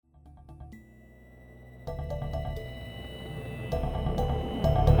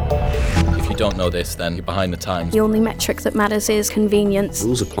don't know this, then you're behind the times. The only metric that matters is convenience.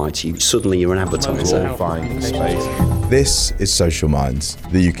 Rules apply to you. Suddenly you're an advertiser. Find space. This is Social Minds,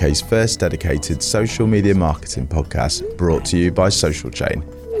 the UK's first dedicated social media marketing podcast, brought to you by Social Chain.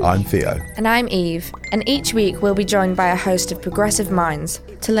 I'm Theo. And I'm Eve. And each week we'll be joined by a host of progressive minds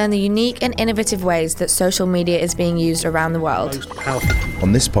to learn the unique and innovative ways that social media is being used around the world.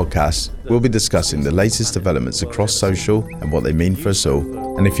 On this podcast, we'll be discussing the latest developments across social and what they mean for us all.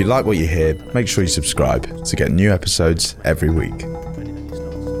 And if you like what you hear, make sure you subscribe to get new episodes every week.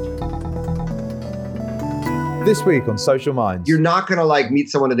 This week on Social Minds. You're not going to meet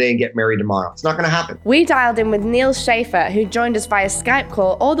someone today and get married tomorrow. It's not going to happen. We dialed in with Neil Schaefer, who joined us via Skype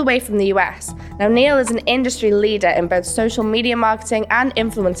call all the way from the US. Now, Neil is an industry leader in both social media marketing and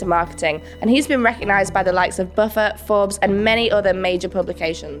influencer marketing, and he's been recognized by the likes of Buffer, Forbes, and many other major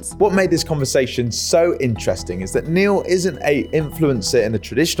publications. What made this conversation so interesting is that Neil isn't an influencer in the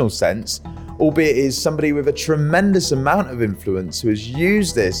traditional sense, albeit is somebody with a tremendous amount of influence who has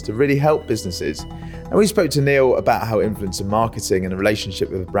used this to really help businesses. And we spoke to Neil about how influencer marketing and a relationship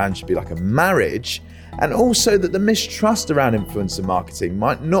with a brand should be like a marriage, and also that the mistrust around influencer marketing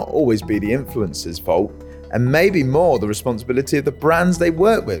might not always be the influencer's fault, and maybe more the responsibility of the brands they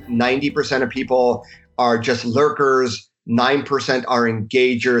work with. 90% of people are just lurkers, 9% are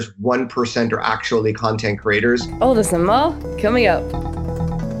engagers, 1% are actually content creators. All this and more coming up.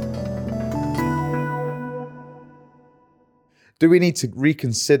 Do we need to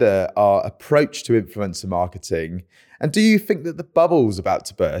reconsider our approach to influencer marketing? And do you think that the bubble's about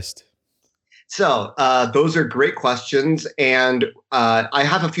to burst? So those are great questions. And I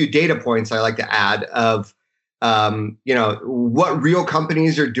have a few data points I like to add of, what real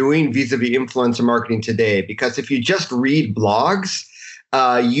companies are doing vis-a-vis influencer marketing today. Because if you just read blogs,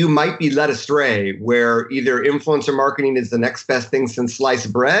 you might be led astray where either influencer marketing is the next best thing since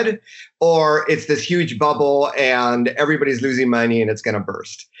sliced bread, or it's this huge bubble and everybody's losing money and it's going to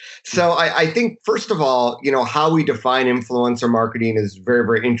burst. So I think, first of all, how we define influencer marketing is very,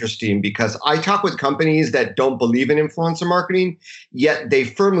 very interesting, because I talk with companies that don't believe in influencer marketing, yet they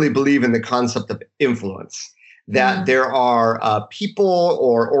firmly believe in the concept of influence. That there are people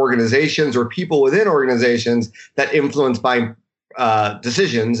or organizations or people within organizations that influence buying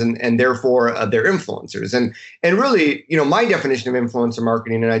decisions and therefore they're influencers. And really, my definition of influencer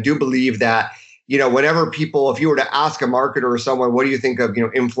marketing, and I do believe that, whenever people, if you were to ask a marketer or someone, what do you think of,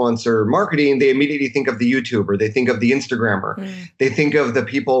 influencer marketing, they immediately think of the YouTuber, they think of the Instagrammer, they think of the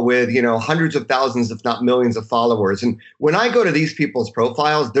people with, hundreds of thousands, if not millions of followers. And when I go to these people's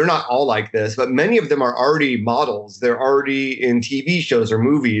profiles, they're not all like this, but many of them are already models. They're already in TV shows or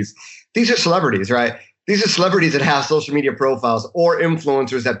movies. These are celebrities, right? These are celebrities that have social media profiles or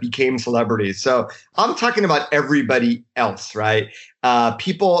influencers that became celebrities. So I'm talking about everybody else, right?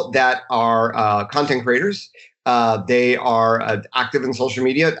 People that are content creators. They are active in social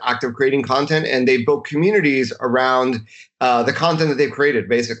media, active creating content, and they built communities around the content that they've created,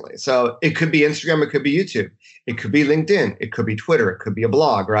 basically. So it could be Instagram, it could be YouTube, it could be LinkedIn, it could be Twitter, it could be a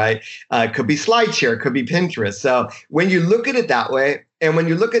blog, right? It could be SlideShare, it could be Pinterest. So when you look at it that way, and when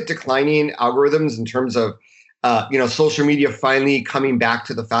you look at declining algorithms in terms of, social media finally coming back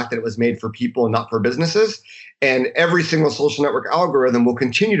to the fact that it was made for people and not for businesses, and every single social network algorithm will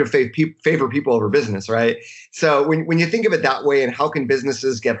continue to favor people over business, right? So when you think of it that way, and how can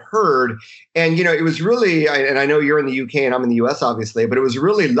businesses get heard? And, it was really, and I know you're in the UK and I'm in the US, obviously, but it was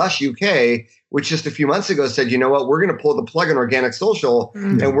really Lush UK, which just a few months ago said, you know what, we're going to pull the plug on organic social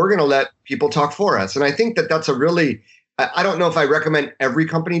and we're going to let people talk for us. And I think that that's a really, I don't know if I recommend every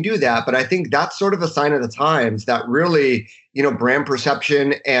company do that, but I think that's sort of a sign of the times that really, brand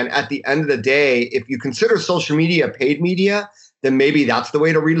perception. And at the end of the day, if you consider social media paid media, then maybe that's the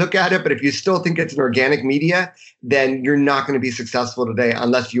way to relook at it. But if you still think it's an organic media, then you're not going to be successful today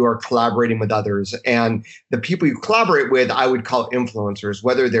unless you are collaborating with others. And the people you collaborate with, I would call influencers,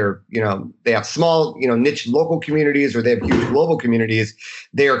 whether they're, they have small, niche local communities or they have huge global communities.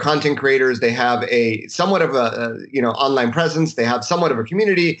 They are content creators. They have a somewhat of a, online presence. They have somewhat of a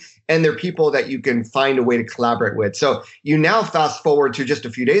community, and they're people that you can find a way to collaborate with. So you now fast forward to just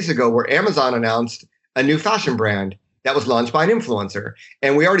a few days ago where Amazon announced a new fashion brand that was launched by an influencer.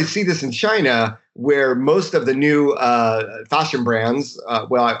 And we already see this in China, where most of the new fashion brands, I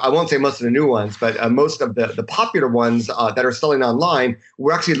won't say most of the new ones, but most of the popular ones that are selling online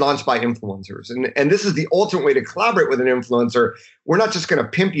were actually launched by influencers. And this is the ultimate way to collaborate with an influencer. We're not just going to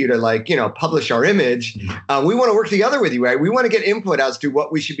pimp you to publish our image. We want to work together with you, right? We want to get input as to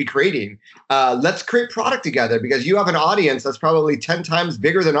what we should be creating. Let's create product together, because you have an audience that's probably 10 times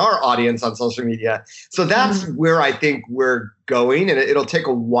bigger than our audience on social media. So that's where I think we're going, and it'll take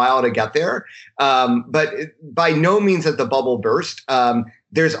a while to get there. But by no means has the bubble burst.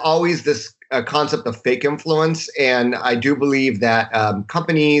 There's always this concept of fake influence, and I do believe that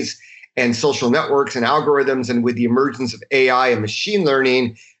companies and social networks and algorithms, and with the emergence of AI and machine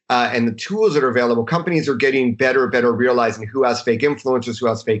learning and the tools that are available, companies are getting better realizing who has fake influencers, who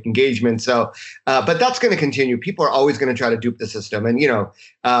has fake engagement. So, but that's going to continue. People are always going to try to dupe the system, and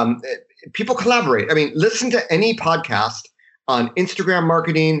people collaborate. I mean, listen to any podcast on Instagram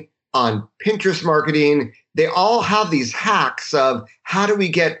marketing, on Pinterest marketing. They all have these hacks of how do we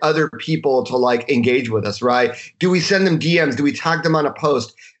get other people to like engage with us, right? Do we send them DMs? Do we tag them on a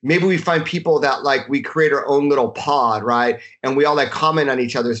post? Maybe we find people that like we create our own little pod, right? And we all like comment on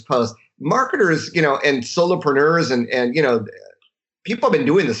each other's posts. Marketers, and solopreneurs and people have been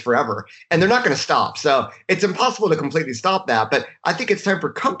doing this forever, and they're not going to stop. So it's impossible to completely stop that. But I think it's time for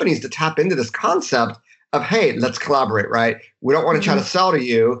companies to tap into this concept of, hey, let's collaborate, right? We don't want to try to sell to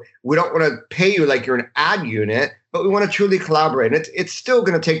you. We don't want to pay you like you're an ad unit, but we want to truly collaborate. And it's still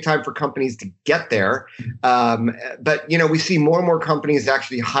going to take time for companies to get there. But, we see more and more companies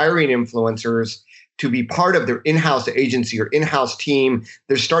actually hiring influencers to be part of their in-house agency or in-house team.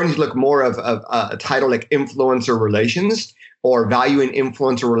 They're starting to look more of a title like influencer relations or valuing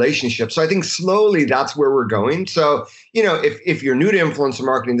influencer relationships. So I think slowly that's where we're going. So, if you're new to influencer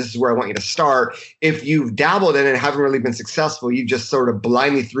marketing, this is where I want you to start. If you've dabbled in it and haven't really been successful, you just sort of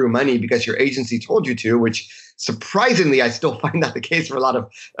blindly threw money because your agency told you to, which surprisingly, I still find that the case for a lot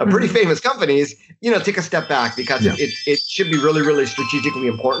of pretty famous companies, take a step back because it should be really, really strategically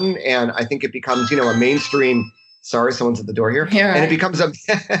important. And I think it becomes, a mainstream. Sorry, someone's at the door here. Yeah, and it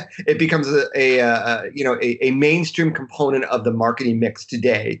becomes a mainstream component of the marketing mix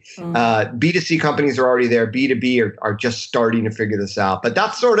today. B2C companies are already there. B2B are just starting to figure this out. But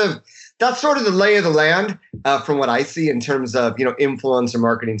that's sort of the lay of the land from what I see in terms of influencer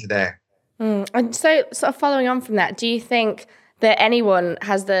marketing today. And so, sort of following on from that, do you think that anyone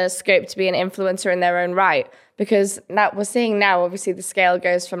has the scope to be an influencer in their own right? Because now we're seeing obviously the scale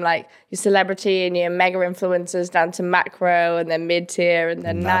goes from like your celebrity and your mega influencers down to macro and then mid tier and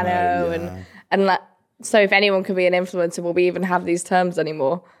then nano and like, so if anyone can be an influencer, will we even have these terms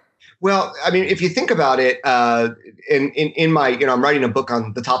anymore? Well, I mean, if you think about it, in my, I'm writing a book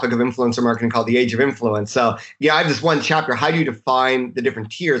on the topic of influencer marketing called The Age of Influence. So I have this one chapter. How do you define the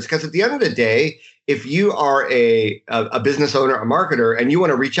different tiers? Because at the end of the day, if you are a business owner, a marketer, and you want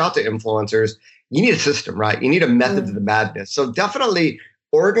to reach out to influencers, you need a system, right? You need a method to the madness. So definitely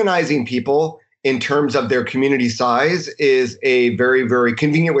organizing people in terms of their community size is a very, very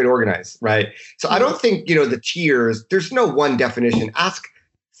convenient way to organize, right? So I don't think, the tiers, there's no one definition. Ask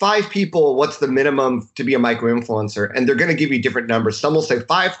 5 people what's the minimum to be a micro influencer, and they're going to give you different numbers. Some will say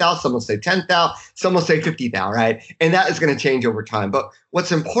 5,000, some will say 10,000, some will say 50,000, right? And that is going to change over time. But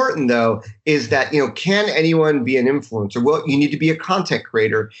what's important though is that, can anyone be an influencer? Well, you need to be a content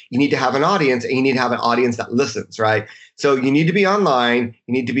creator. You need to have an audience, and you need to have an audience that listens, right? So you need to be online.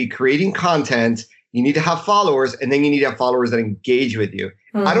 You need to be creating content. You need to have followers, and then you need to have followers that engage with you.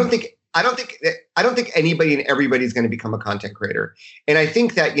 I don't think anybody and everybody is going to become a content creator. And I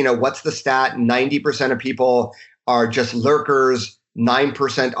think that, what's the stat? 90% of people are just lurkers.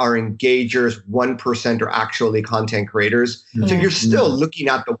 9% are engagers. 1% are actually content creators. So you're still looking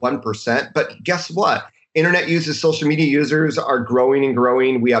at the 1%. But guess what? Internet users, social media users are growing and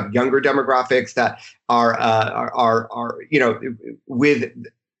growing. We have younger demographics that are with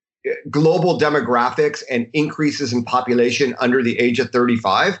global demographics and increases in population under the age of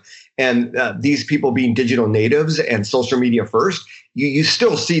 35, and these people being digital natives and social media first, you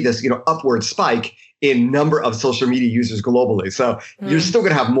still see this, upward spike in number of social media users globally. So you're still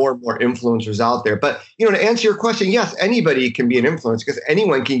going to have more and more influencers out there. But, to answer your question, yes, anybody can be an influencer because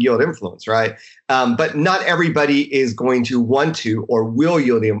anyone can yield influence, right? But not everybody is going to want to or will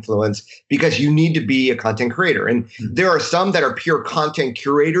yield influence because you need to be a content creator. And there are some that are pure content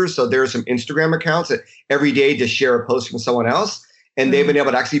curators. So there are some Instagram accounts that every day just share a post from someone else. And they've been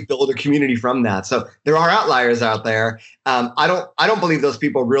able to actually build a community from that. So there are outliers out there. I don't believe those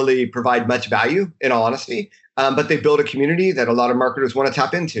people really provide much value, in all honesty. But they build a community that a lot of marketers want to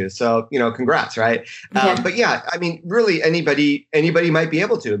tap into. So, congrats, right? But yeah, I mean, really anybody might be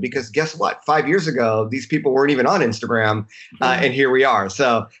able to, because guess what? 5 years ago, these people weren't even on Instagram, and here we are.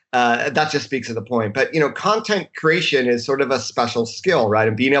 So that just speaks to the point. But, content creation is sort of a special skill, right?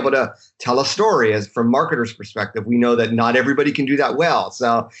 And being able to tell a story from marketers' perspective, we know that not everybody can do that well.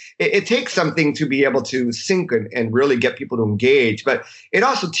 So it takes something to be able to sync and really get people to engage. But it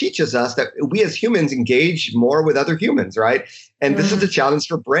also teaches us that we as humans engage more with other humans, right? And this is the challenge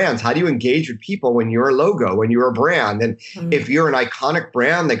for brands. How do you engage with people when you're a logo, when you're a brand? And if you're an iconic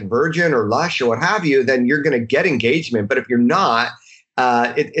brand like Virgin or Lush or what have you, then you're going to get engagement. But if you're not,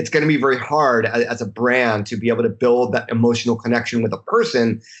 it's going to be very hard as a brand to be able to build that emotional connection with a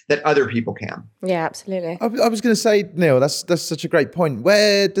person that other people can. Yeah, absolutely. I was going to say, Neil, that's such a great point.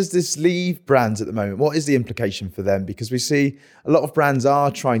 Where does this leave brands at the moment? What is the implication for them? Because we see a lot of brands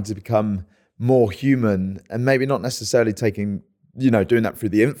are trying to become more human and maybe not necessarily taking, doing that through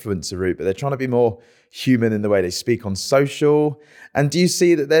the influencer route, but they're trying to be more human in the way they speak on social. And do you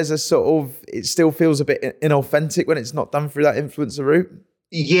see that there's a sort of, it still feels a bit inauthentic when it's not done through that influencer route?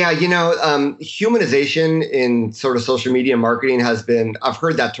 Yeah, humanization in sort of social media marketing has been, I've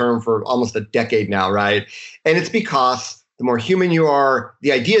heard that term for almost a decade now, right? And it's because the more human you are,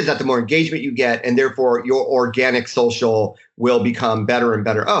 the idea is that the more engagement you get, and therefore your organic social will become better and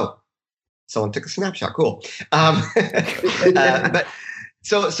better. Oh, someone took a snapshot. Cool. But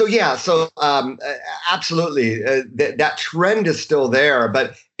absolutely, that trend is still there,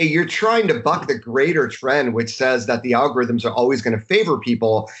 but you're trying to buck the greater trend, which says that the algorithms are always going to favor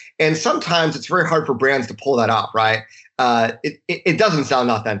people. And sometimes it's very hard for brands to pull that off, right? It doesn't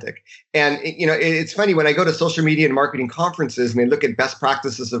sound authentic. And, it's funny when I go to social media and marketing conferences and they look at best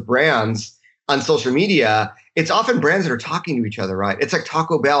practices of brands on social media, it's often brands that are talking to each other, right? It's like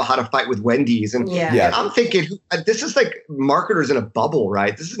Taco Bell, how to fight with Wendy's. And I'm thinking, this is like marketers in a bubble,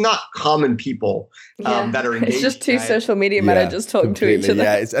 right? This is not common people that are engaged. It's just two social media managers talking to each other.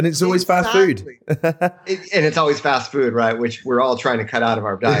 Yeah, and it's always fast food. And it's always fast food, right? Which we're all trying to cut out of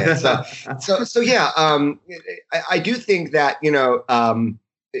our diet. I do think that,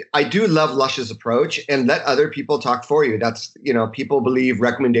 I do love Lush's approach, and let other people talk for you. That's, people believe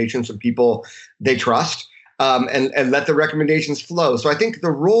recommendations from people they trust, and let the recommendations flow. So I think the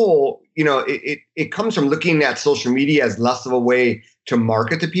role, it comes from looking at social media as less of a way to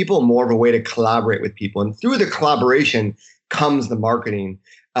market to people, more of a way to collaborate with people. And through the collaboration comes the marketing.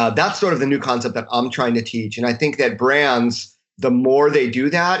 That's sort of the new concept that I'm trying to teach. And I think that brands, the more they do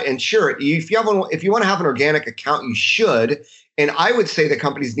that, and sure, if you want to have an organic account, you should. And I would say that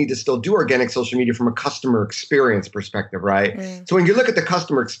companies need to still do organic social media from a customer experience perspective, right? So when you look at the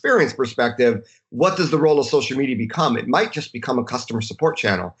customer experience perspective, what does the role of social media become? It might just become a customer support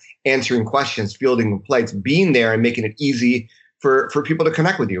channel, answering questions, fielding complaints, being there and making it easy for people to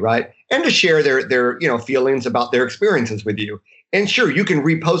connect with you, right? And to share their feelings about their experiences with you. And sure, you can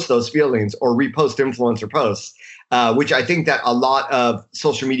repost those feelings or repost influencer posts, which I think that a lot of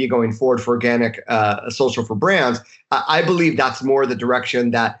social media going forward for organic social for brands, I believe that's more the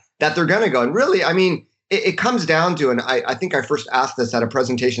direction that they're going to go. And really, I mean, it comes down to, and I think I first asked this at a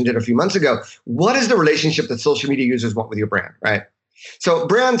presentation I did a few months ago, what is the relationship that social media users want with your brand, right? So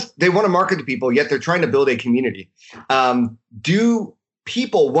brands, they want to market to people, yet they're trying to build a community. Do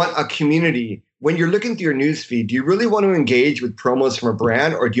people want a community? When you're looking through your newsfeed, do you really want to engage with promos from a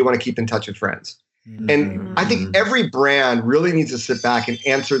brand, or do you want to keep in touch with friends? And I think every brand really needs to sit back and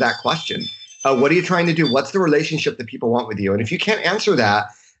answer that question. What are you trying to do? What's the relationship that people want with you? And if you can't answer that,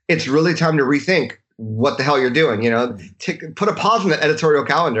 it's really time to rethink what the hell you're doing. Put a pause in the editorial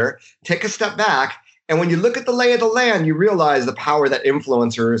calendar, take a step back. And when you look at the lay of the land, you realize the power that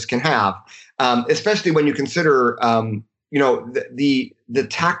influencers can have, especially when you consider the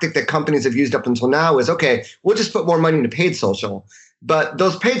tactic that companies have used up until now is, okay, we'll just put more money into paid social. But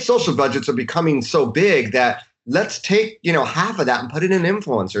those paid social budgets are becoming so big that let's take, half of that and put it in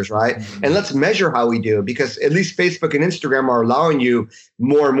influencers, right? And let's measure how we do, because at least Facebook and Instagram are allowing you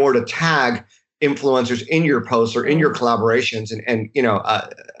more and more to tag influencers in your posts or in your collaborations and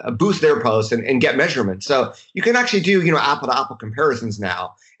boost their posts and get measurements. So you can actually do, apple to apple comparisons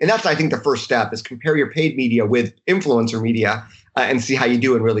now. And that's, I think, the first step is compare your paid media with influencer media and see how you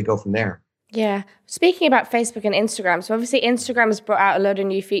do and really go from there. Yeah. Speaking about Facebook and Instagram, so obviously Instagram has brought out a load of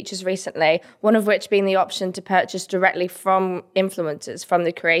new features recently, one of which being the option to purchase directly from influencers, from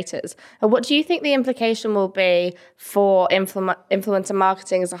the creators. And what do you think the implication will be for influencer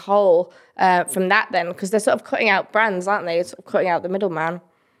marketing as a whole from that then? Because they're sort of cutting out brands, aren't they? Sort of cutting out the middleman.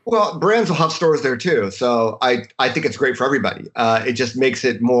 Well, brands will have stores there too. So I think it's great for everybody. It just makes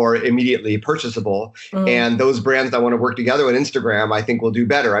it more immediately purchasable. And those brands that want to work together with Instagram, I think will do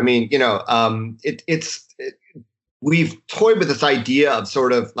better. I mean, we've toyed with this idea of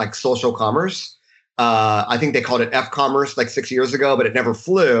sort of like social commerce, I think they called it F-commerce like 6 years ago, but it never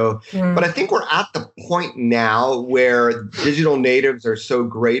flew. But I think we're at the point now where digital natives are so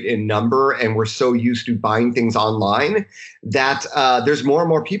great in number and we're so used to buying things online that there's more and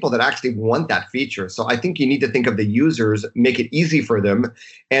more people that actually want that feature. So I think you need to think of the users, make it easy for them.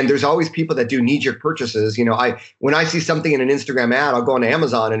 And there's always people that do knee-jerk purchases. When I see something in an Instagram ad, I'll go on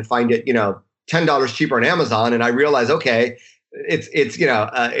Amazon and find it, $10 cheaper on Amazon. And I realize, okay, it's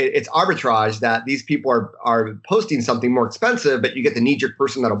arbitrage that these people are posting something more expensive, but you get the knee-jerk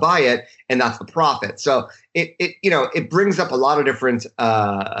person that'll buy it, and that's the profit. So it brings up a lot of different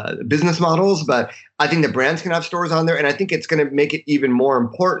business models, but I think the brands can have stores on there, and I think it's going to make it even more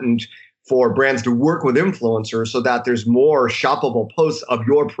important for brands to work with influencers so that there's more shoppable posts of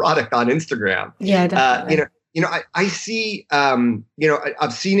your product on Instagram. Yeah, definitely. I see,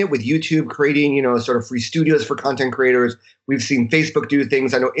 I've seen it with YouTube creating, sort of free studios for content creators. We've seen Facebook do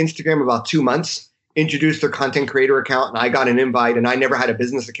things. I know Instagram about 2 months introduced their content creator account, and I got an invite, and I never had a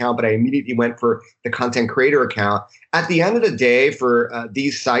business account, but I immediately went for the content creator account. At the end of the day, for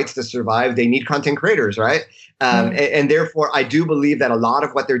these sites to survive, they need content creators, right? And therefore, I do believe that a lot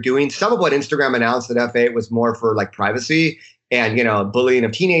of what they're doing, some of what Instagram announced at F8 was more for like privacy and, bullying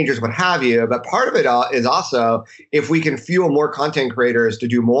of teenagers, what have you. But part of it is also if we can fuel more content creators to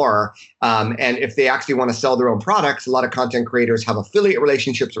do more, and if they actually want to sell their own products, a lot of content creators have affiliate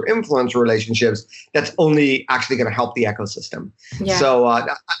relationships or influencer relationships. That's only actually going to help the ecosystem. Yeah. So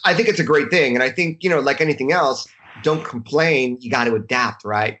I think it's a great thing. And I think, like anything else, don't complain. You got to adapt,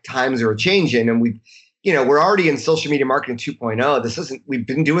 right? Times are changing, and we're already in social media marketing 2.0. We've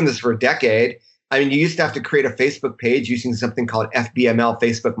been doing this for a decade. I mean, you used to have to create a Facebook page using something called FBML,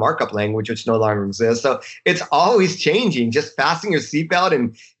 Facebook Markup Language, which no longer exists. So it's always changing. Just fasten your seatbelt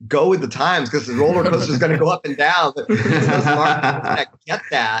and go with the times, because the roller coaster is going to go up and down. But those marketers that get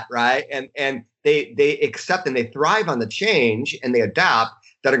that, right? And they accept and they thrive on the change and they adapt,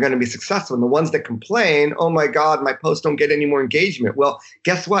 that are going to be successful. And the ones that complain, oh my God, my posts don't get any more engagement. Well,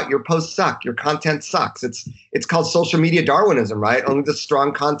 guess what? Your posts suck. Your content sucks. It's called social media Darwinism, right? Only the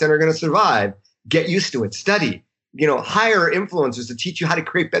strong content are going to survive. Get used to it. Study. Hire influencers to teach you how to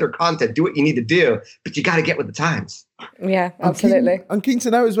create better content. Do what you need to do, but you got to get with the times. Yeah, absolutely. I'm keen to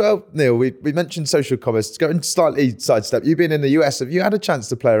know as well, Neil, we mentioned social commerce. Going slightly sidestep, you've been in the US. Have you had a chance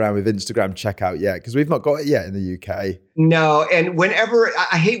to play around with Instagram checkout yet? Because we've not got it yet in the UK. No, and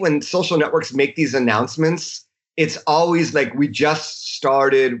I hate when social networks make these announcements. It's always like we just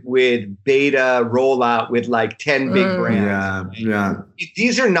started with beta rollout with like 10 big brands. Yeah.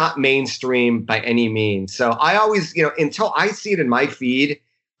 These are not mainstream by any means. So I always, until I see it in my feed,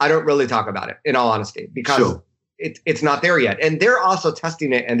 I don't really talk about it, in all honesty, because it's not there yet. And they're also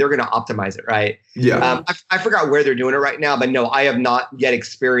testing it and they're going to optimize it, right? Yeah. I forgot where they're doing it right now, but no, I have not yet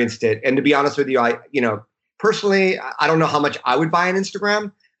experienced it. And to be honest with you, personally, I don't know how much I would buy on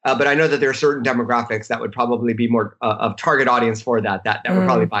Instagram. But I know that there are certain demographics that would probably be more of target audience for that would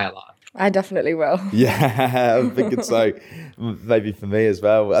probably buy a lot. I definitely will. Yeah, I'm thinking so. Maybe for me as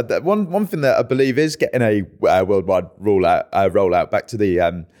well. One thing that I believe is getting a worldwide rollout, back to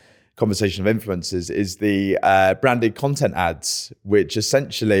the conversation of influencers, is the branded content ads, which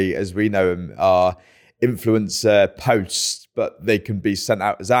essentially, as we know them, are influencer posts, but they can be sent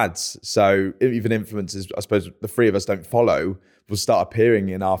out as ads. So even influencers, I suppose the three of us don't follow, will start appearing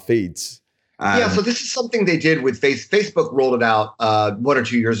in our feeds. So this is something they did with Facebook rolled it out 1 or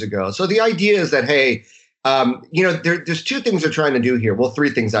 2 years ago. So the idea is that, hey, there's two things they're trying to do here. Well, three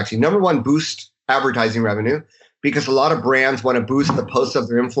things actually. Number one, boost advertising revenue, because a lot of brands want to boost the posts of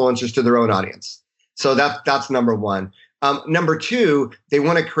their influencers to their own audience. So that's number one. Number two, they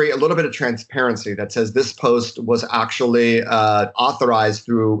want to create a little bit of transparency that says this post was actually authorized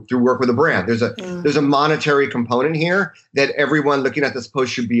through work with a brand. There's a monetary component here that everyone looking at this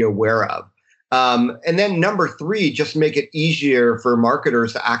post should be aware of. And then number three, just make it easier for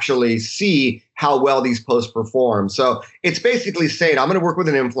marketers to actually see how well these posts perform. So it's basically saying, I'm going to work with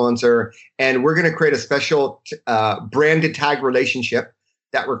an influencer and we're going to create a special branded tag relationship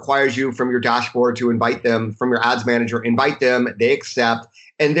that requires you from your dashboard to invite them, from your ads manager, invite them, they accept,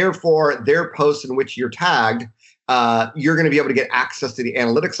 and therefore their posts in which you're tagged, you're going to be able to get access to the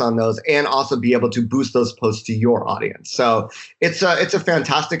analytics on those and also be able to boost those posts to your audience. So it's a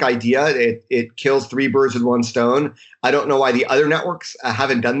fantastic idea. It kills three birds with one stone. I don't know why the other networks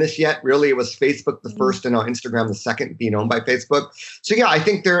haven't done this yet. Really, it was Facebook the first and now Instagram the second, being owned by Facebook. So yeah, I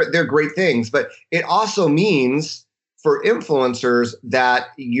think they're great things, but it also means for influencers that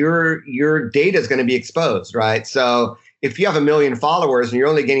your data is going to be exposed, right? So if you have 1 million followers and you're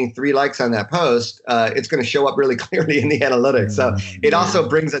only getting 3 likes on that post, it's going to show up really clearly in the analytics. So it also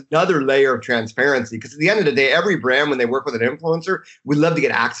brings another layer of transparency, because at the end of the day, every brand, when they work with an influencer, we love to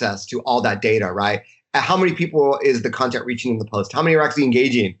get access to all that data, right? How many people is the content reaching in the post? How many are actually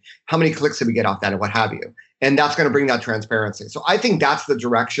engaging? How many clicks did we get off that, and what have you? And that's going to bring that transparency. So I think that's the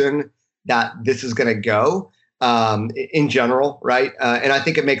direction that this is going to go in general, right? And I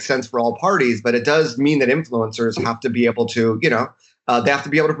think it makes sense for all parties, but it does mean that influencers have to be able to, they have to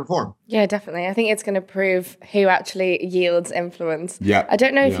be able to perform. Yeah, definitely. I think it's going to prove who actually yields influence. Yeah. I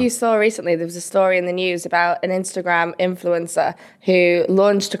don't know if you saw recently, there was a story in the news about an Instagram influencer who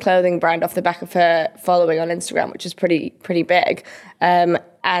launched a clothing brand off the back of her following on Instagram, which is pretty big.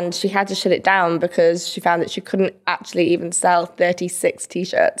 And she had to shut it down because she found that she couldn't actually even sell 36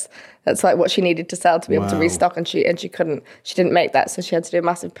 T-shirts. That's like what she needed to sell to be able to restock, and she didn't make that, so she had to do a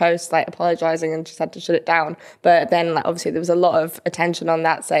massive post like apologizing, and just had to shut it down. But then obviously there was a lot of attention on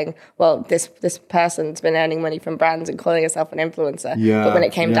that, saying, well, this person's been earning money from brands and calling herself an influencer. But when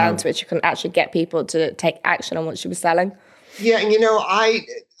it came down to it, she couldn't actually get people to take action on what she was selling. Yeah, and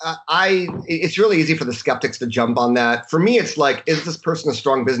it's really easy for the skeptics to jump on that. For me, it's like, is this person a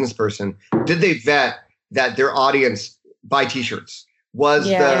strong business person? Did they vet that their audience buy T-shirts?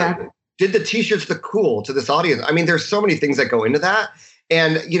 Did the T-shirts look cool to this audience? I mean, there's so many things that go into that.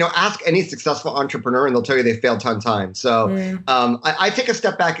 And, ask any successful entrepreneur and they'll tell you they failed 10 times. So I take a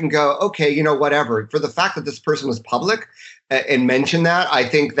step back and go, okay, whatever. For the fact that this person was public and mentioned that, I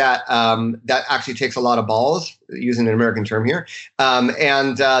think that that actually takes a lot of balls, using an American term here.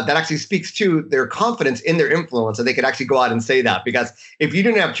 And that actually speaks to their confidence in their influence, that they could actually go out and say that. Because if you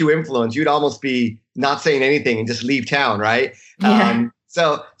didn't have true influence, you'd almost be not saying anything and just leave town, right? Yeah.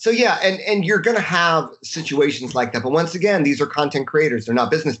 So yeah, and you're going to have situations like that. But once again, these are content creators. They're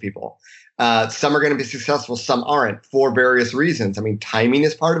not business people. Some are going to be successful. Some aren't, for various reasons. I mean, timing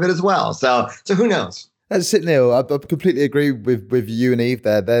is part of it as well. So who knows? That's it, Neil. I completely agree with you and Eve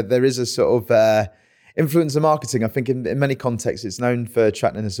there. There is a sort of influencer marketing. I think in many contexts, it's known for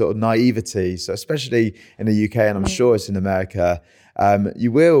attracting a sort of naivety. So especially in the UK, and I'm sure it's in America,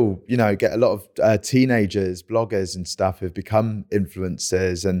 you will, get a lot of teenagers, bloggers and stuff who've become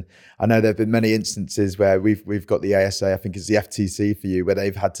influencers. And I know there have been many instances where we've got the ASA, I think it's the FTC for you, where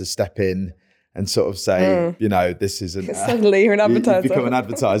they've had to step in and sort of say, this isn't... Suddenly you're an advertiser. You become an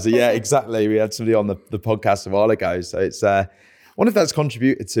advertiser. Yeah, exactly. We had somebody on the podcast a while ago. So it's, I wonder if that's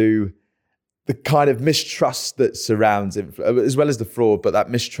contributed to the kind of mistrust that surrounds, as well as the fraud, but that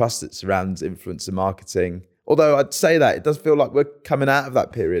mistrust that surrounds influencer marketing. Although I'd say that it does feel like we're coming out of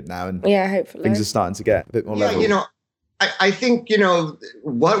that period now, and hopefully things are starting to get a bit more level. I think,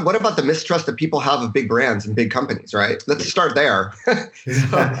 what about the mistrust that people have of big brands and big companies, right? Let's start there.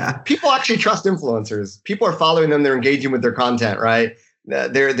 So, people actually trust influencers. People are following them. They're engaging with their content, right?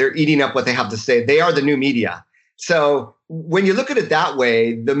 They're eating up what they have to say. They are the new media. So when you look at it that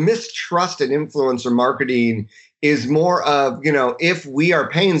way, the mistrust in influencer marketing is more of, if we are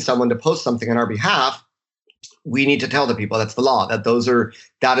paying someone to post something on our behalf, we need to tell the people that's the law,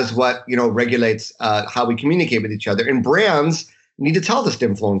 that is what, regulates how we communicate with each other. And brands need to tell this to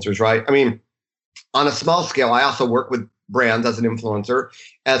influencers, right? I mean, on a small scale, I also work with brands as an influencer.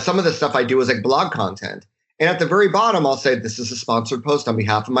 Some of the stuff I do is like blog content. And at the very bottom, I'll say, this is a sponsored post on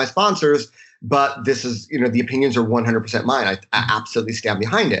behalf of my sponsors, but this is, the opinions are 100% mine. I absolutely stand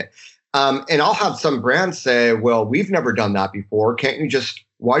behind it. And I'll have some brands say, well, we've never done that before.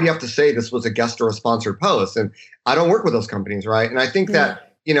 Why do you have to say this was a guest or a sponsored post? And I don't work with those companies, right? And I think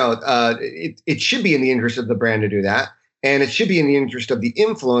that, it should be in the interest of the brand to do that. And it should be in the interest of the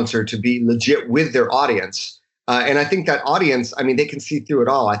influencer to be legit with their audience. And I think that audience, they can see through it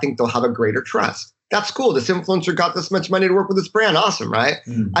all. I think they'll have a greater trust. That's cool. This influencer got this much money to work with this brand. Awesome, right?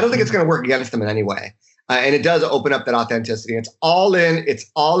 Mm-hmm. I don't think it's going to work against them in any way. And it does open up that authenticity. It's all in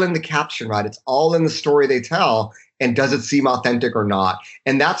the caption, right? It's all in the story they tell. And does it seem authentic or not?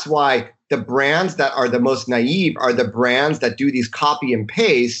 And that's why the brands that are the most naive are the brands that do these copy and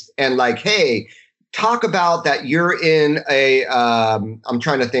paste and like, hey, talk about that you're in a, I'm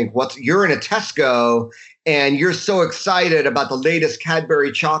trying to think, you're in a Tesco and you're so excited about the latest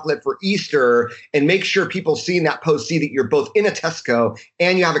Cadbury chocolate for Easter, and make sure people seeing that post see that you're both in a Tesco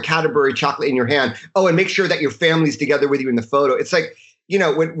and you have a Cadbury chocolate in your hand. Oh, and make sure that your family's together with you in the photo. It's like,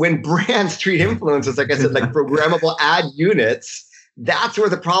 when brands treat influencers, like I said, like programmable ad units, that's where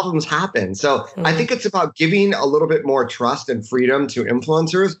the problems happen. So I think it's about giving a little bit more trust and freedom to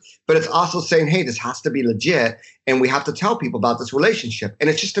influencers, but it's also saying, hey, this has to be legit. And we have to tell people about this relationship. And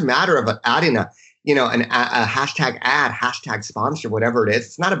it's just a matter of adding a a hashtag ad, hashtag sponsor, whatever it is.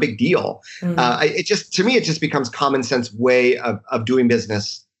 It's not a big deal. To me, it just becomes common sense way of doing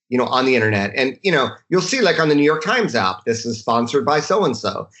business, on the internet. And, you'll see like on the New York Times app, this is sponsored by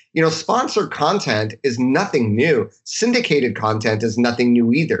so-and-so. Sponsored content is nothing new. Syndicated content is nothing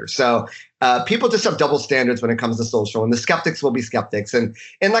new either. So people just have double standards when it comes to social, and the skeptics will be skeptics. And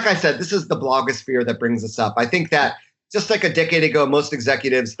like I said, this is the blogosphere that brings us up. I think that just like a decade ago, most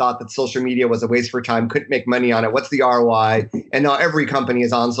executives thought that social media was a waste for time, couldn't make money on it. What's the ROI? And now every company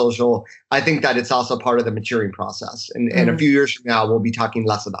is on social. I think that it's also part of the maturing process. And a few years from now, we'll be talking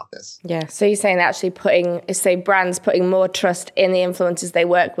less about this. Yeah. So you're saying actually brands putting more trust in the influencers they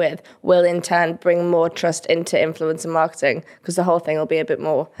work with will in turn bring more trust into influencer marketing, because the whole thing will be a bit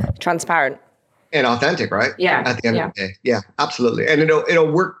more transparent. And authentic, right? Yeah. At the end of the day. Yeah, absolutely. And it'll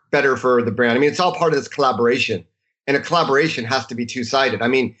work better for the brand. I mean, it's all part of this collaboration. And a collaboration has to be two-sided. I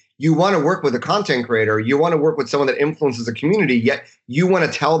mean, you want to work with a content creator, you want to work with someone that influences a community, yet you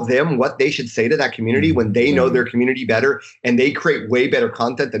want to tell them what they should say to that community when they know their community better and they create way better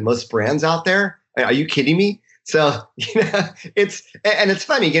content than most brands out there. Are you kidding me? So, it's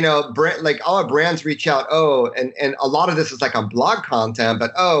funny, like all brands reach out. And a lot of this is like on blog content,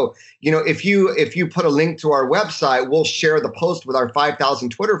 but if you put a link to our website, we'll share the post with our 5,000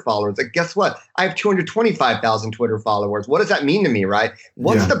 Twitter followers. Like, guess what? I have 225,000 Twitter followers. What does that mean to me, right?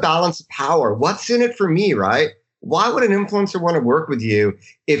 What's the balance of power? What's in it for me, right? Why would an influencer want to work with you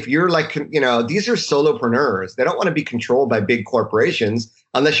if you're like, these are solopreneurs. They don't want to be controlled by big corporations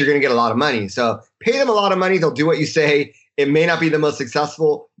unless you're going to get a lot of money. So pay them a lot of money. They'll do what you say. It may not be the most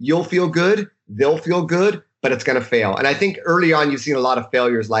successful. You'll feel good. They'll feel good, but it's going to fail. And I think early on, you've seen a lot of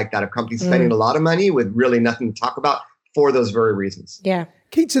failures like that of companies spending a lot of money with really nothing to talk about for those very reasons. Yeah.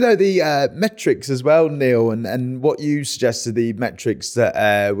 Keen to know the metrics as well, Neil, and what you suggested, the metrics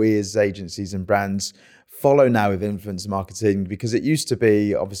that we as agencies and brands follow now with influencer marketing, because it used to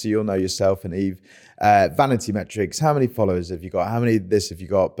be, obviously you'll know yourself and Eve, vanity metrics. How many followers have you got? How many this have you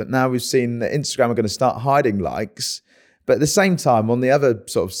got? But now we've seen that Instagram are going to start hiding likes. But at the same time, on the other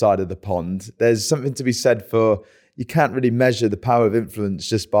sort of side of the pond, there's something to be said for, you can't really measure the power of influence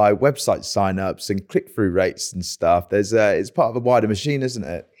just by website signups and click-through rates and stuff. It's part of a wider machine, isn't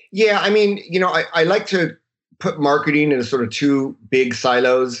it? Yeah, I mean, I like to put marketing into sort of two big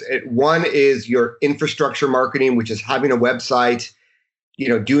silos. One is your infrastructure marketing, which is having a website,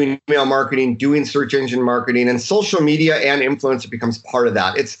 doing email marketing, doing search engine marketing, and social media and influencer becomes part of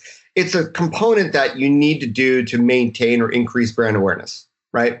that. It's a component that you need to do to maintain or increase brand awareness,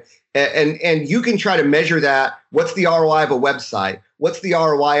 right? And you can try to measure that. What's the ROI of a website? What's the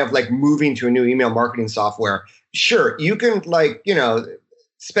ROI of like moving to a new email marketing software? Sure, you can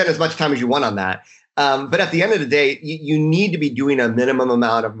spend as much time as you want on that. But at the end of the day, you need to be doing a minimum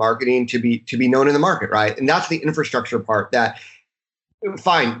amount of marketing to be known in the market, right? And that's the infrastructure part. That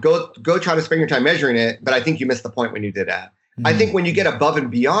fine, go try to spend your time measuring it, but I think you missed the point when you did that. I think when you get above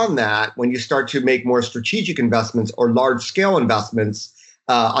and beyond that, when you start to make more strategic investments or large scale investments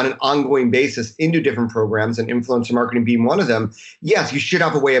on an ongoing basis into different programs, and influencer marketing being one of them, yes, you should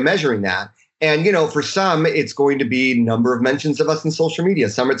have a way of measuring that. And, for some, it's going to be number of mentions of us in social media.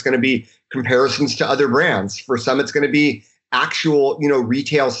 Some, it's going to be comparisons to other brands. For some, it's going to be actual,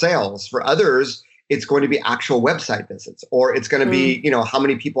 retail sales. For others, it's going to be actual website visits, or it's going to be, how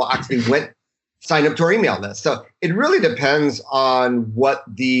many people actually signed up to our email list. So it really depends on what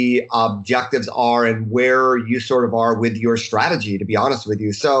the objectives are and where you sort of are with your strategy, to be honest with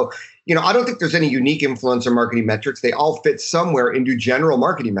you. So, I don't think there's any unique influencer marketing metrics. They all fit somewhere into general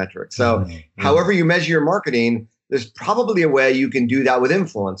marketing metrics. So however you measure your marketing, there's probably a way you can do that with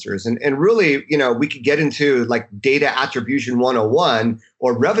influencers. And really, we could get into like data attribution 101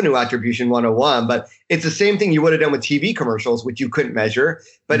 or revenue attribution 101, but it's the same thing you would have done with TV commercials, which you couldn't measure.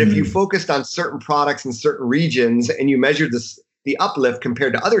 But if you focused on certain products in certain regions and you measured the uplift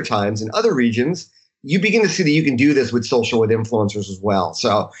compared to other times in other regions, you begin to see that you can do this with social, with influencers as well.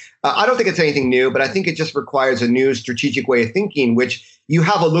 So I don't think it's anything new, but I think it just requires a new strategic way of thinking, which you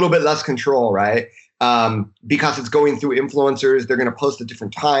have a little bit less control, right? Because it's going through influencers. They're going to post at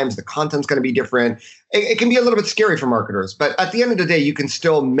different times. The content's going to be different. It can be a little bit scary for marketers, but at the end of the day, you can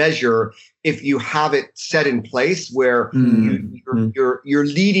still measure if you have it set in place where you're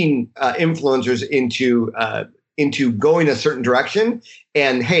leading influencers into going a certain direction.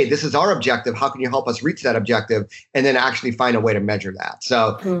 And hey, this is our objective. How can you help us reach that objective? And then actually find a way to measure that.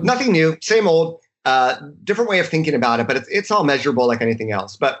 So nothing new, same old, different way of thinking about it, but it's all measurable like anything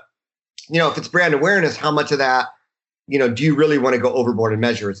else. But if it's brand awareness, how much of that, do you really want to go overboard in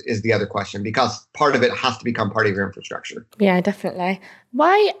measures is the other question, because part of it has to become part of your infrastructure. Yeah, definitely.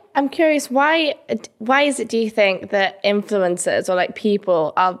 I'm curious, why is it, do you think, that influencers or like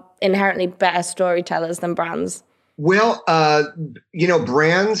people are inherently better storytellers than brands? Well,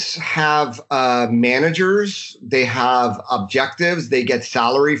 brands have managers, they have objectives, they get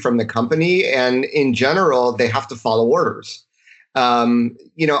salary from the company, and in general, they have to follow orders.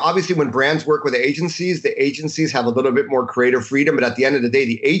 Obviously when brands work with the agencies have a little bit more creative freedom, but at the end of the day,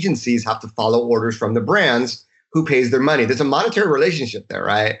 the agencies have to follow orders from the brands who pays their money. There's a monetary relationship there,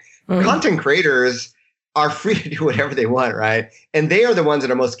 right? Mm-hmm. Content creators are free to do whatever they want, right? And they are the ones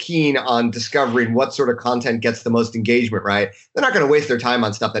that are most keen on discovering what sort of content gets the most engagement, right? They're not going to waste their time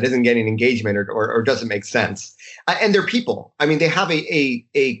on stuff that isn't getting engagement or doesn't make sense. And they're people. I mean, they have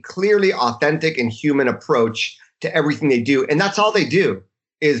a clearly authentic and human approach to everything they do. And that's all they do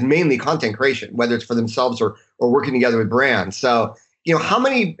is mainly content creation, whether it's for themselves or working together with brands. So, how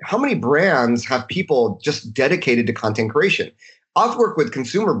many brands have people just dedicated to content creation? I've worked with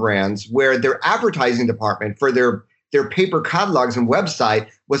consumer brands where their advertising department for their paper catalogs and website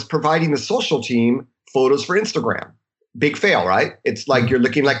was providing the social team photos for Instagram. Big fail, right? It's like you're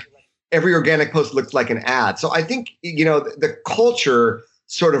looking like every organic post looks like an ad. So I think, the culture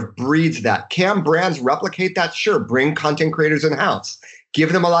sort of breeds that. Can brands replicate that? Sure. Bring content creators in-house.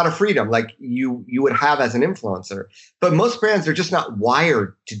 Give them a lot of freedom like you would have as an influencer. But most brands are just not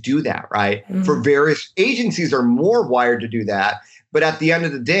wired to do that, right? Mm-hmm. For various agencies are more wired to do that. But at the end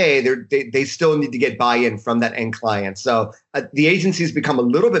of the day, they still need to get buy-in from that end client. So the agencies become a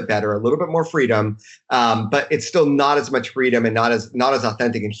little bit better, a little bit more freedom, but it's still not as much freedom and not as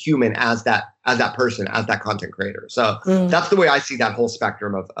authentic and human as that person, as that content creator. So that's the way I see that whole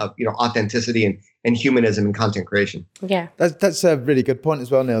spectrum of authenticity and humanism in content creation. Yeah, that's a really good point as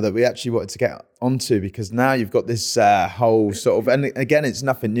well, Neil, that we actually wanted to get onto, because now you've got this whole sort of, and again, it's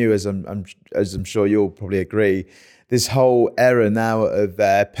nothing new, as I'm sure you'll probably agree. This whole era now of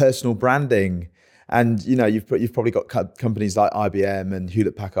personal branding, and you've probably got companies like IBM and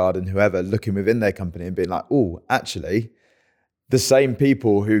Hewlett Packard and whoever looking within their company and being like, oh, actually, the same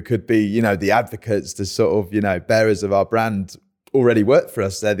people who could be the advocates, the sort of bearers of our brand already work for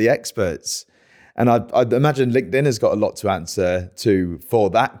us. They're the experts, and I'd imagine LinkedIn has got a lot to answer to for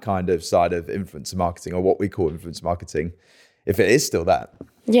that kind of side of influencer marketing, or what we call influencer marketing, if it is still that.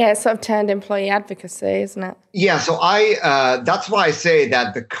 Yeah, it's sort of turned employee advocacy, isn't it? Yeah, so that's why I say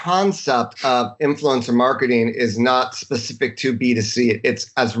that the concept of influencer marketing is not specific to B2C.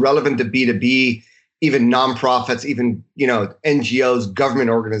 It's as relevant to B2B, even nonprofits, even NGOs, government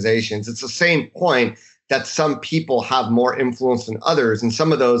organizations. It's the same point that some people have more influence than others, and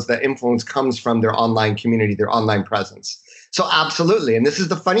some of those, that influence comes from their online community, their online presence. So absolutely. And this is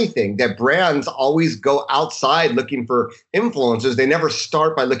the funny thing, that brands always go outside looking for influencers. They never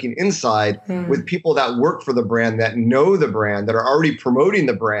start by looking inside with people that work for the brand, that know the brand, that are already promoting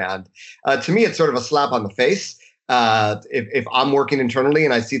the brand. To me, it's sort of a slap on the face. If I'm working internally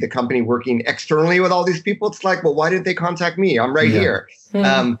and I see the company working externally with all these people, it's like, well, why did they contact me? I'm right here.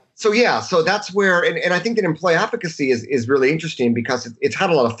 So that's where, and I think that employee advocacy is really interesting, because it's had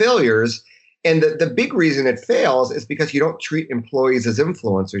a lot of failures. And the big reason it fails is because you don't treat employees as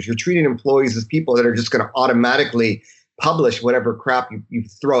influencers. You're treating employees as people that are just going to automatically publish whatever crap you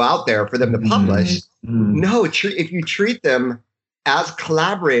throw out there for them to publish. No, if you treat them as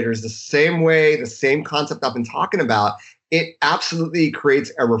collaborators, the same way, the same concept I've been talking about, it absolutely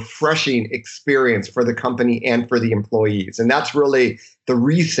creates a refreshing experience for the company and for the employees. And that's really the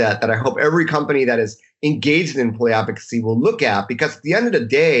reset that I hope every company that is engaged in employee advocacy will look at, because at the end of the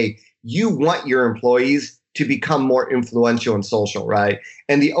day, you want your employees to become more influential and social, right?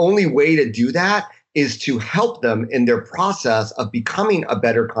 And the only way to do that is to help them in their process of becoming a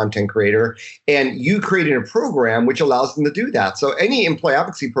better content creator, and you creating a program which allows them to do that. So any employee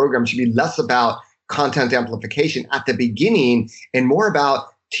advocacy program should be less about content amplification at the beginning and more about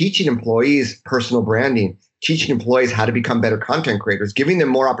teaching employees personal branding, teaching employees how to become better content creators, giving them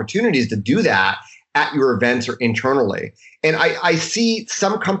more opportunities to do that at your events or internally. And I see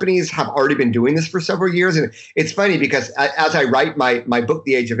some companies have already been doing this for several years. And it's funny because as I write my book,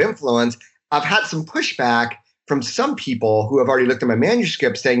 The Age of Influence, I've had some pushback from some people who have already looked at my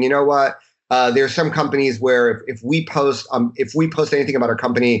manuscript saying, you know what, there are some companies where if we post anything about our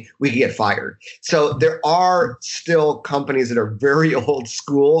company, we could get fired. So there are still companies that are very old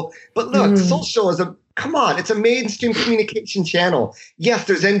school. But look, socialism, come on, it's a mainstream communication channel. Yes,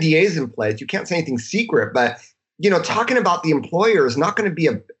 there's NDAs in place. You can't say anything secret, but talking about the employer is not going to be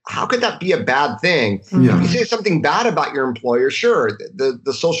how could that be a bad thing? Yeah. If you say something bad about your employer, sure,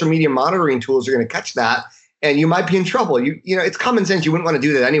 the social media monitoring tools are going to catch that and you might be in trouble. You know, it's common sense. You wouldn't want to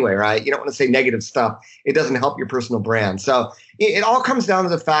do that anyway, right? You don't want to say negative stuff. It doesn't help your personal brand. So it all comes down to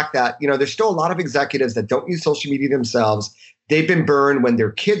the fact that, you know, there's still a lot of executives that don't use social media themselves. They've been burned when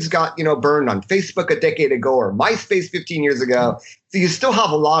their kids got, you know, burned on Facebook a decade ago or MySpace 15 years ago. So you still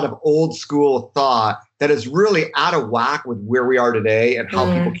have a lot of old school thought that is really out of whack with where we are today and how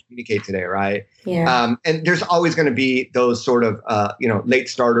people communicate today, right? Yeah. And there's always going to be those sort of, you know, late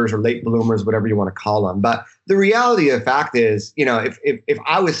starters or late bloomers, whatever you want to call them. But the reality of the fact is, you know, if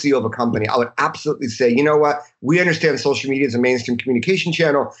I was CEO of a company, I would absolutely say, you know what, we understand social media is a mainstream communication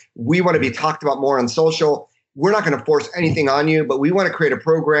channel. We want to be talked about more on social. We're not going to force anything on you, but we want to create a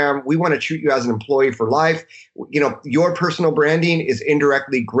program. We want to treat you as an employee for life. You know, your personal branding is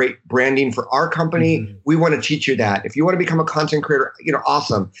indirectly great branding for our company. We want to teach you that. If you want to become a content creator, you know,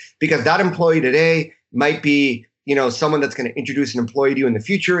 awesome. Because that employee today might be, you know, someone that's going to introduce an employee to you in the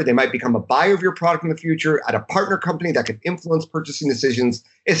future. They might become a buyer of your product in the future at a partner company that could influence purchasing decisions,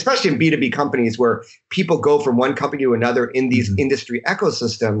 especially in B2B companies where people go from one company to another in these industry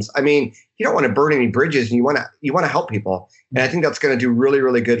ecosystems. I mean, you don't want to burn any bridges, and you want to help people. And I think that's going to do really,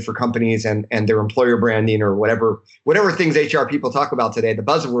 really good for companies and their employer branding or whatever things HR people talk about today, the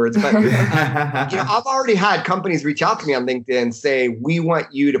buzzwords. But you know, I've already had companies reach out to me on LinkedIn, say, we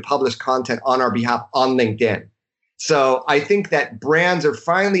want you to publish content on our behalf on LinkedIn. So I think that brands are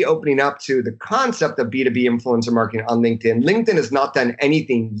finally opening up to the concept of B2B influencer marketing on LinkedIn. LinkedIn has not done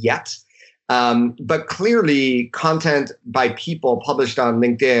anything yet, but clearly content by people published on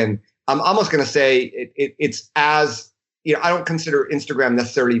LinkedIn, I'm almost going to say it's as, you know, I don't consider Instagram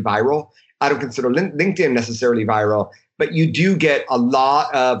necessarily viral. I don't consider LinkedIn necessarily viral, but you do get a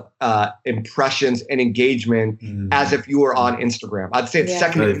lot of impressions and engagement as if you were on Instagram. I'd say it's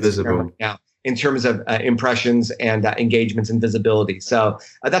second to Instagram right now in terms of impressions and engagements and visibility. So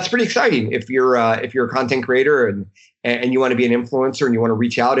that's pretty exciting if you're a content creator and you want to be an influencer and you want to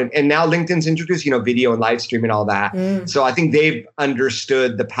reach out. And now LinkedIn's introduced, you know, video and live stream and all that. So I think they've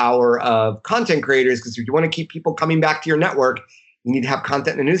understood the power of content creators, because if you want to keep people coming back to your network, you need to have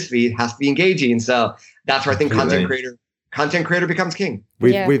content in the newsfeed. It has to be engaging. So that's where I think content creator becomes king.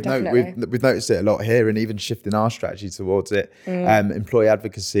 We've noticed it a lot here, and even shifting our strategy towards it. Employee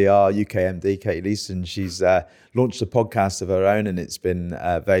advocacy, our UK MD, Katie Leeson, she's launched a podcast of her own, and it's been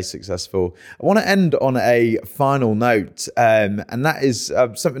very successful. I want to end on a final note, and that is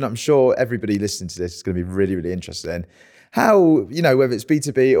something I'm sure everybody listening to this is going to be really, really interested in. How, you know, whether it's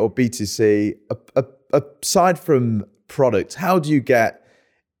B2B or B2C, aside from product, how do you get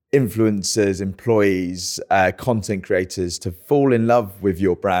influencers, employees, content creators to fall in love with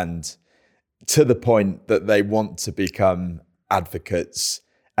your brand to the point that they want to become advocates,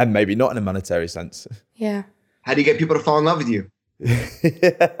 and maybe not in a monetary sense? Yeah. How do you get people to fall in love with you?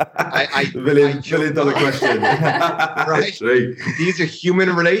 Million dollar question. Right? These are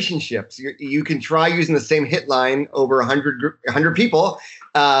human relationships. You can try using the same hit line over 100 people,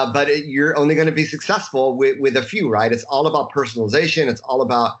 but you're only going to be successful with a few, right? It's all about personalization. It's all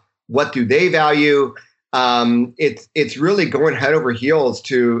about what do they value. It's really going head over heels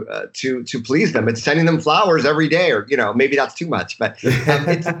to please them. It's sending them flowers every day, or, you know, maybe that's too much, but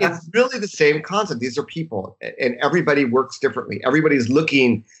it's really the same concept. These are people, and everybody works differently. Everybody's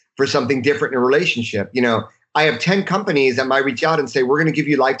looking for something different in a relationship. You know, I have 10 companies that might reach out and say, we're going to give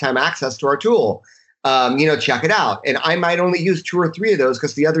you lifetime access to our tool. You know, check it out. And I might only use 2 or 3 of those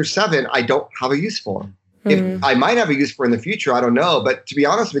because the other 7 I don't have a use for. If I might have a use for in the future, I don't know. But to be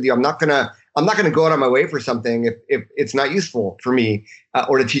honest with you, I'm not gonna go out of my way for something if it's not useful for me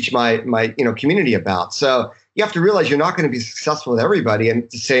or to teach my community about. So you have to realize you're not going to be successful with everybody. And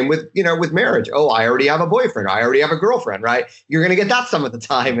it's the same with marriage. Oh, I already have a boyfriend. I already have a girlfriend, right? You're going to get that some of the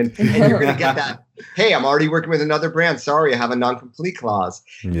time. And you're going to get that, hey, I'm already working with another brand. Sorry, I have a non-complete clause.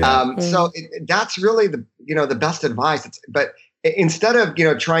 Yeah. So that's really the best advice. But instead of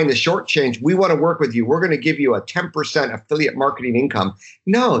trying to shortchange, we want to work with you. We're going to give you a 10% affiliate marketing income.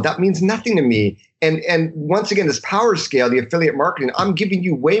 No, that means nothing to me. And once again, this power scale, the affiliate marketing, I'm giving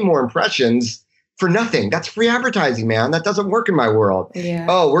you way more impressions for nothing. That's free advertising, man. That doesn't work in my world. Yeah.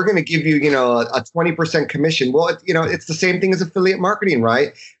 Oh, we're going to give you, a 20% commission. Well, it's the same thing as affiliate marketing,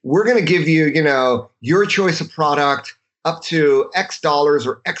 right? We're going to give you, your choice of product up to X dollars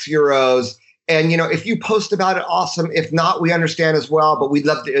or X euros. And, if you post about it, awesome. If not, we understand as well, but we'd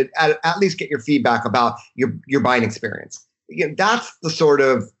love to at least get your feedback about your buying experience. that's the sort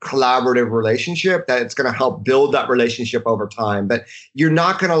of collaborative relationship that it's going to help build that relationship over time. But you're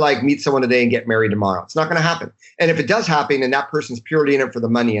not going to like meet someone today and get married tomorrow. It's not going to happen. And if it does happen and that person's purely in it for the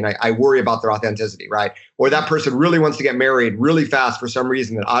money, and I worry about their authenticity, right? Or that person really wants to get married really fast for some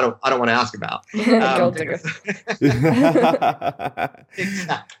reason that I don't want to ask about. Gold digger.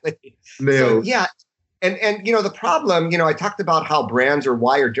 Exactly. Neil. So, yeah. And the problem, I talked about how brands are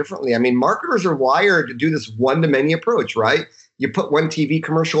wired differently. I mean, marketers are wired to do this one-to-many approach, right? You put one TV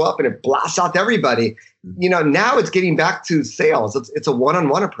commercial up and it blasts out to everybody. Now it's getting back to sales. It's a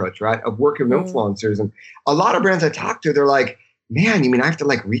one-on-one approach, right, of working with influencers. And a lot of brands I talk to, they're like, man, I have to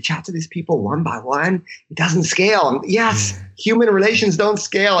like reach out to these people one by one. It doesn't scale. And yes, human relations don't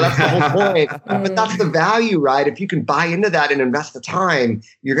scale. That's the whole point. But that's the value, right? If you can buy into that and invest the time,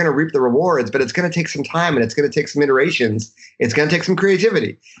 you're going to reap the rewards. But it's going to take some time and it's going to take some iterations. It's going to take some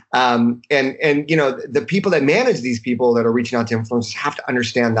creativity. And the people that manage these people that are reaching out to influencers have to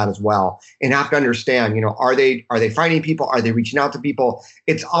understand that as well, and have to understand, are they finding people? Are they reaching out to people?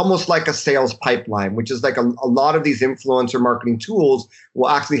 It's almost like a sales pipeline, which is like a lot of these influencer marketing tools will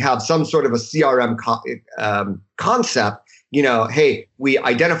actually have some sort of a CRM concept. Hey, we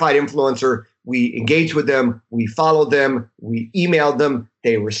identified influencer, we engaged with them, we followed them, we emailed them,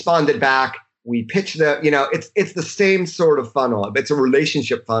 they responded back, we pitched them. It's the same sort of funnel. It's a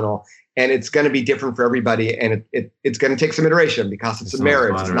relationship funnel, and it's going to be different for everybody, and it's going to take some iteration because it's a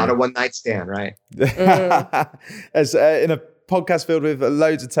marriage. It's not a one-night stand, right? As in a podcast filled with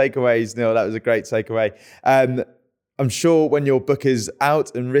loads of takeaways, Neil, that was a great takeaway. I'm sure when your book is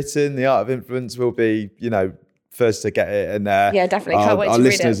out and written, The Art of Influence will be, first to get it. And definitely. Can't wait to our read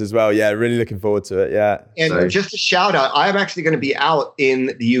listeners it as well. Yeah, really looking forward to it. Yeah. And just a shout out, I'm actually going to be out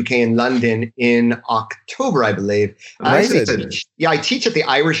in the UK in London in October, I believe. I teach at the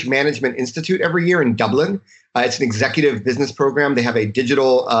Irish Management Institute every year in Dublin. It's an executive business program. They have a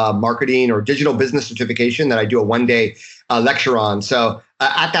digital marketing or digital business certification that I do a one-day lecture on. So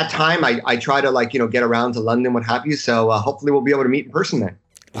at that time, I try to get around to London, what have you. So hopefully we'll be able to meet in person then.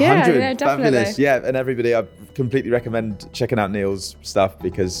 Yeah, 100, definitely. fabulous. Yeah, and everybody, I completely recommend checking out Neil's stuff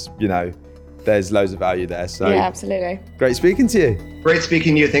because, there's loads of value there. So yeah, absolutely. Great speaking to you. Great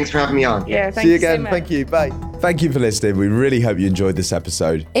speaking to you. Thanks for having me on. Yeah, thank See you you so again. much. Thank you. Bye. Thank you for listening. We really hope you enjoyed this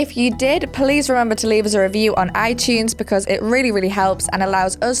episode. If you did, please remember to leave us a review on iTunes because it really, really helps and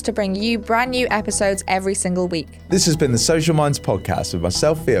allows us to bring you brand new episodes every single week. This has been the Social Minds Podcast with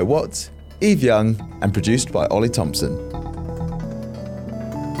myself, Theo Watt, Eve Young, and produced by Ollie Thompson.